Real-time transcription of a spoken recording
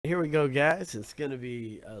here we go, guys. It's going to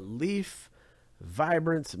be a Leaf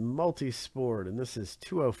Vibrance Multisport, and this is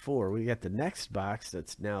 204. We got the next box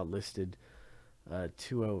that's now listed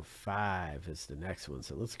 205 is the next one.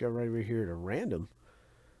 So let's go right over here to random.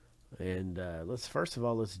 And let's first of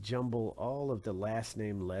all, let's jumble all of the last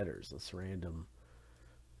name letters. Let's random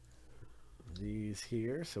these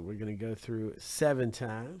here. So we're going to go through 7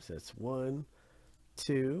 times. That's 1,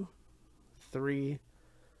 2, 3,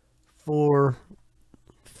 4,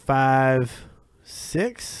 5,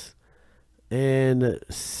 6, and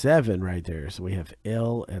 7 right there. So we have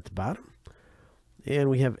L at the bottom, and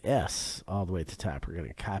we have S all the way at the top. We're going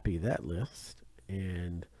to copy that list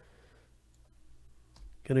and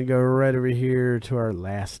going to go right over here to our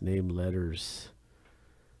last name letters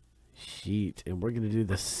sheet, and we're going to do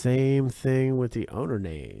the same thing with the owner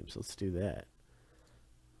names. Let's do that.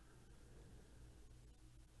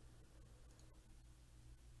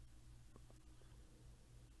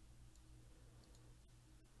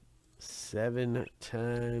 Seven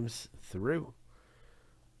times through.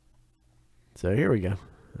 So here we go.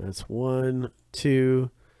 That's 1, 2.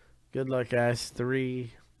 Good luck, guys.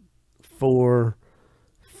 3, 4,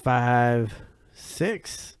 5,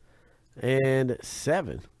 6, and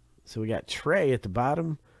 7. So we got Trey at the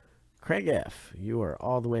bottom. Craig F., you are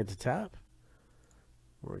all the way at the top.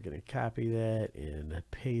 We're going to copy that and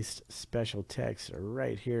paste special text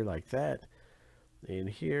right here like that. And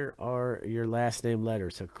here are your last name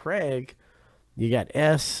letters. So Craig, you got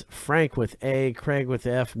S, Frank with A, Craig with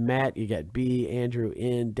F, Matt, you got B, Andrew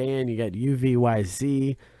N, Dan, you got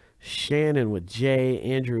UVYZ, Shannon with J,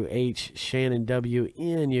 Andrew H, Shannon W,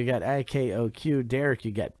 N, you got IKOQ, Derek,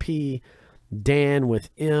 you got P, Dan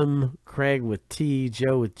with M, Craig with T,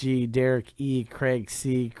 Joe with G, Derek E, Craig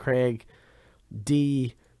C, Craig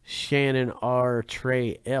D, Shannon R,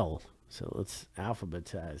 Trey L. So let's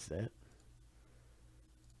alphabetize that.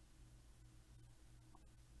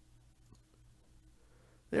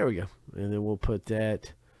 There we go. And then we'll put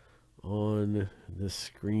that on the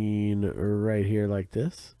screen right here like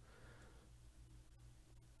this.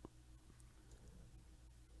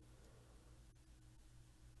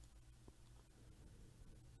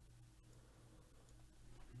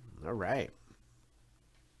 All right.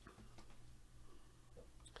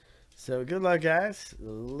 So good luck, guys.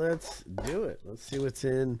 Let's do it. Let's see what's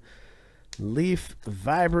in Leaf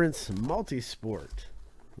Vibrance Multisport.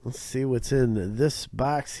 Let's see what's in this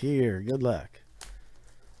box here. Good luck.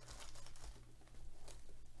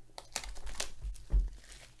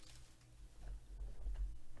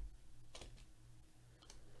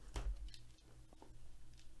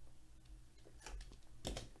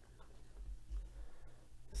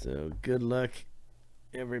 So good luck,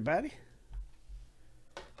 everybody.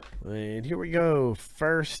 And here we go.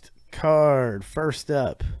 First card. First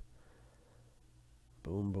up.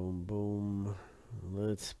 Boom, boom, boom.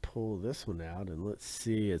 Let's pull this one out and let's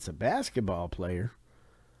see. It's a basketball player.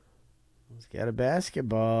 He's got a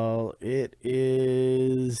basketball. It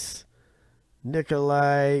is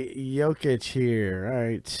Nikolai Jokic here. All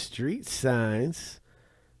right, street signs.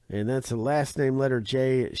 And that's the last name letter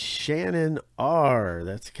J, Shannon R.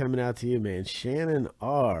 That's coming out to you, man. Shannon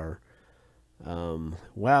R.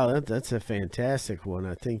 Wow, that's a fantastic one.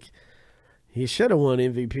 I think he should have won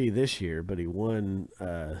MVP this year, but he won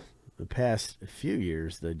the past few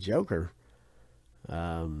years, the Joker.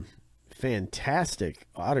 Fantastic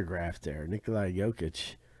autograph there, Nikolai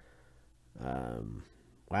Jokic.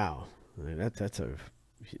 Wow, I mean, that's a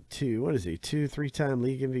what is he, 2-3-time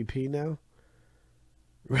league MVP now?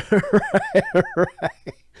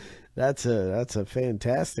 right. That's a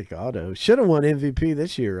fantastic auto. Should have won MVP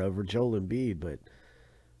this year over Joel Embiid, but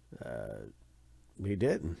he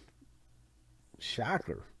didn't.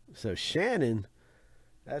 Shocker. So Shannon,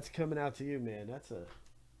 that's coming out to you, man.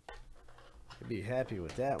 I'd be happy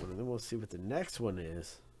with that one. And then we'll see what the next one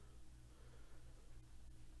is.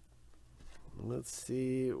 Let's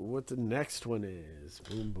see what the next one is.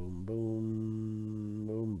 Boom, boom, boom,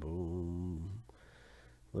 boom, boom.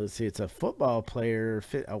 Let's see. It's a football player.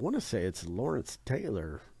 I want to say it's Lawrence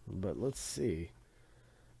Taylor, but let's see.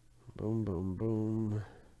 Boom, boom, boom.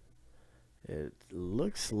 It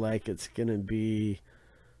looks like it's going to be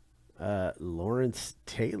Lawrence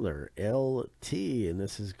Taylor, LT, and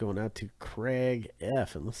this is going out to Craig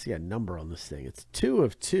F. And let's see a number on this thing. It's 2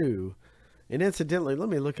 of 2. And incidentally, let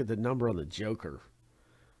me look at the number on the Joker.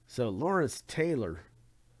 So Lawrence Taylor,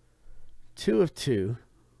 2 of 2,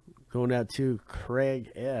 going out to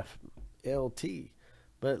Craig F, LT.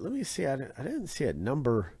 But let me see. I didn't see a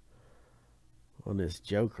number on this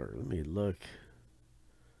Joker. Let me look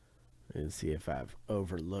and see if I've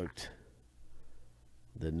overlooked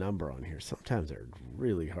the number on here. Sometimes they're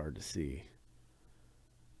really hard to see,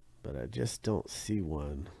 but I just don't see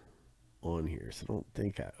one on here, so I don't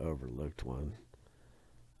think I overlooked one,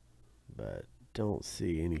 but don't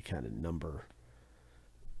see any kind of number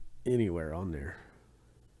anywhere on there.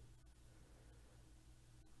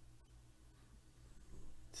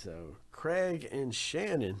 So Craig and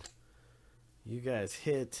Shannon, you guys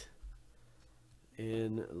hit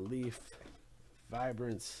in Leaf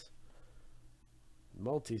Vibrance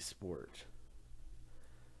Multisport.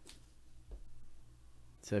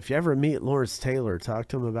 So if you ever meet Lawrence Taylor, talk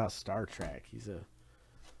to him about Star Trek. He's a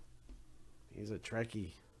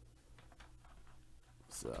Trekkie.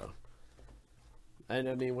 So, and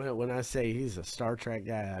I mean, when I say he's a Star Trek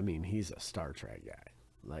guy, I mean he's a Star Trek guy.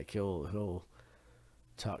 Like he'll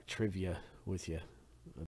talk trivia with you.